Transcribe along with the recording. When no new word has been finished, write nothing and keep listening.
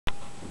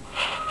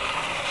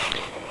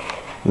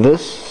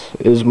This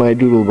is my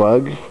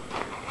Doodlebug.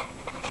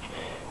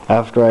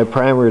 After I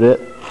primered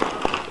it,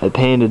 I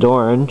painted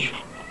orange.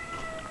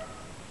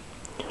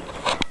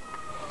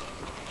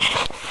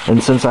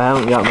 And since I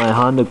haven't got my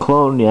Honda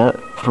clone yet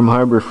from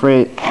Harbor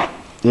Freight,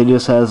 it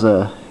just has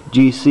a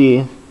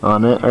GC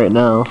on it right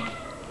now.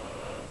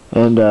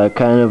 And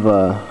kind of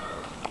a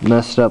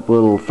messed up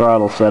little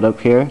throttle setup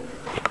here.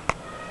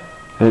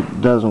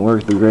 It doesn't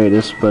work the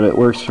greatest, but it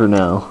works for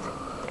now.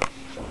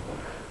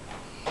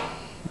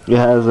 It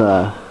has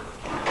a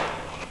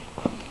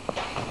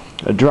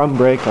drum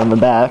brake on the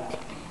back.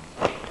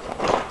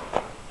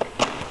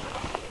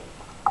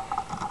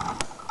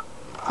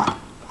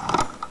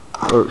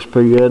 Works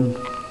pretty good.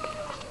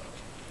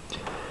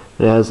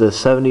 It has a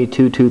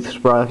 72 tooth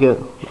sprocket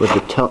with a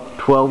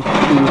 12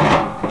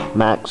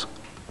 tooth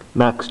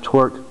max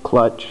torque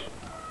clutch.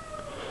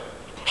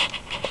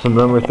 Some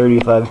number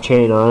 35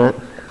 chain on it.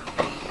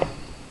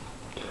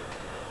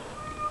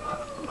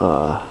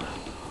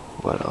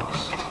 What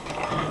else?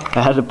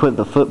 I had to put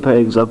the foot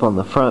pegs up on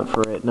the front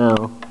for it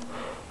now.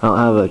 I don't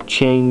have a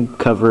chain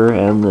cover,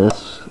 and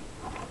this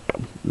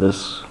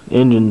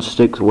engine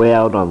sticks way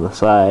out on the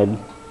side.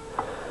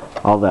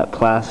 All that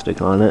plastic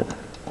on it.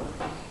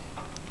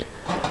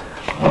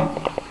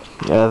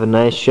 I have a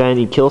nice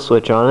shiny kill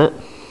switch on it.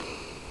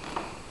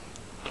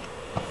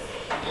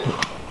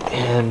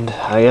 And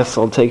I guess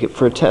I'll take it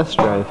for a test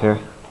drive here.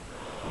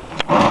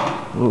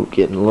 Ooh,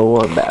 getting low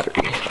on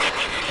battery.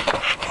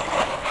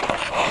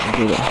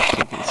 You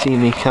can see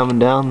me coming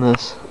down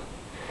this.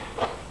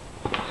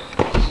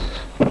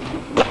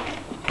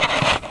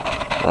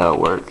 That'll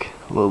work.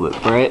 A little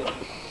bit bright.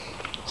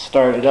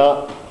 Start it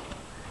up.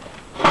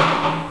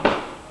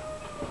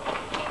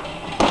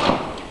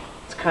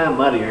 It's kind of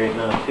muddy right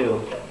now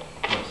too,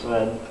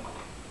 outside.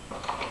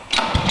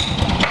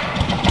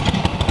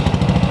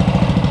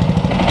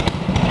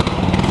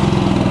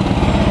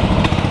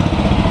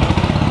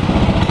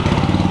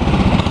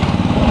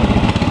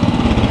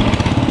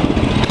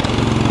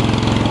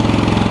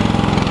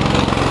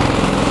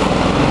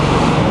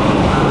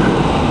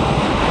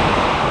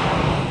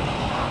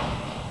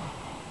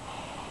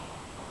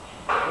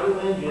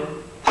 Engine.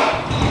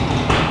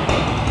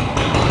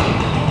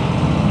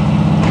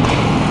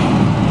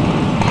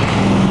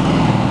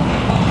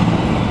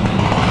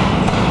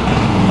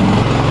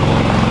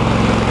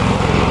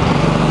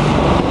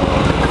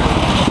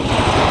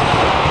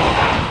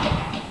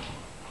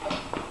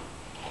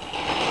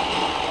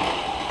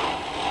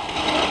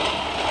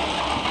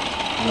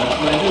 That's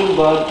my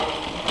Doodlebug.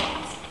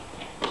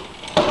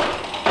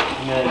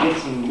 I'm gonna get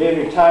some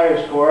bigger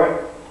tires for it.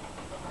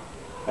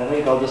 I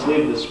think I'll just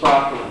leave the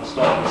sprocket and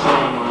stuff the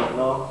same on it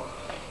though.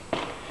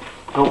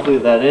 Hopefully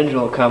that engine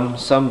will come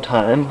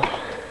sometime.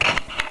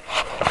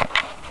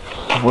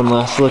 One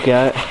last look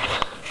at it.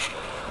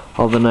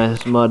 All the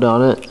nice mud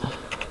on it.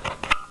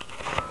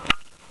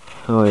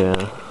 Oh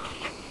yeah.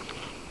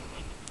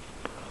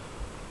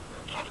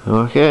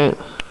 Okay.